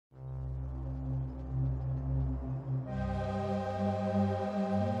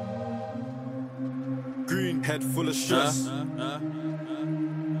green, head full of stress.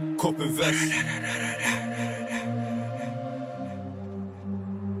 Cop and vest.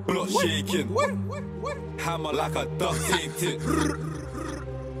 Block shaking. Hammer like a duck taped it.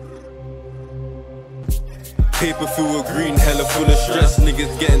 Paper filled with green, hella full of stress.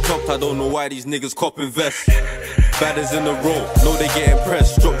 Niggas getting topped, I don't know why these niggas copping vests. Badders in the row, know they getting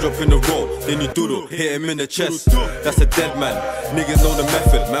pressed. Drop in the row, then you doodle, hit him in the chest. That's a dead man, niggas know the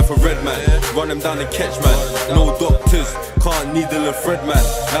method. Man for red man, run him down and catch man. No doctors, can't needle and thread man.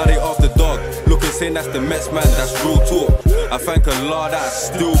 Now they off the dog, look insane, that's the Mets man. That's real talk, I thank Allah that I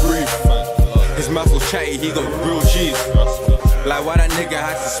still breathe. His mouth was chatty, he got real G's. Like why that nigga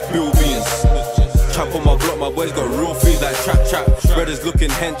had to spill beans. Trap on my block, my boys got real fees like trap. Brothers looking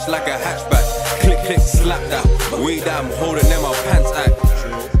hench like a hatchback. Click, slap that. Way that I'm holding them, my pants act.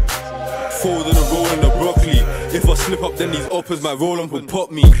 Folding and rolling the broccoli. If I slip up, then these uppers might roll up and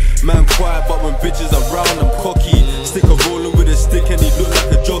pop me. Man quiet, but when bitches are round, I'm cocky. Stick a rolling with a stick and he look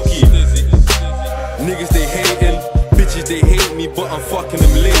like a jockey. Niggas they hating, bitches they hate me, but I'm fucking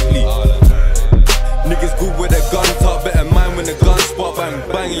them lately. Niggas good with a gun top, better mind when the gun spot,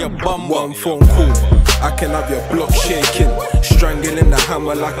 bang your bum. One phone call, I can have your block shaking. Strangling the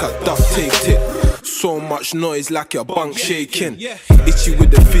hammer like I duct taped it. So much noise like your bunk shaking. Itchy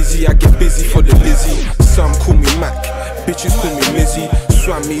with the fizzy, I get busy for the Lizzie. Some call me Mac, bitches call me Mizzy.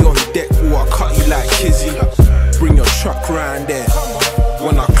 Swam me on deck, or I cut you like Kizzy. Bring your truck round there.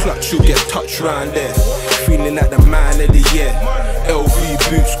 When I clutch, you get touched round there. Feeling like the man of the year. LV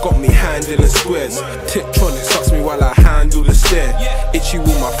boots got me handling squares. Tiptronic sucks me while I handle the stair. Itchy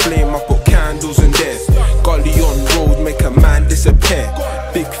with my flame, I put candles in there. Gully on road, make a man disappear.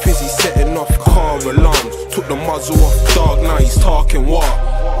 Big fizzy setting off car alarms. Took the muzzle off Dargg, now he's talking what?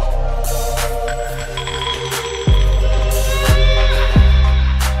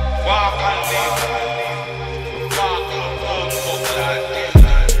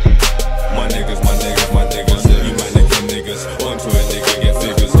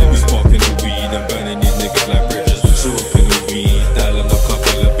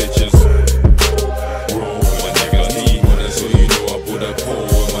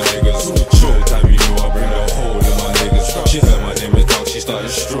 She heard my name is Dargg, she started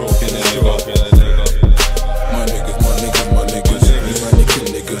stroking the nigga.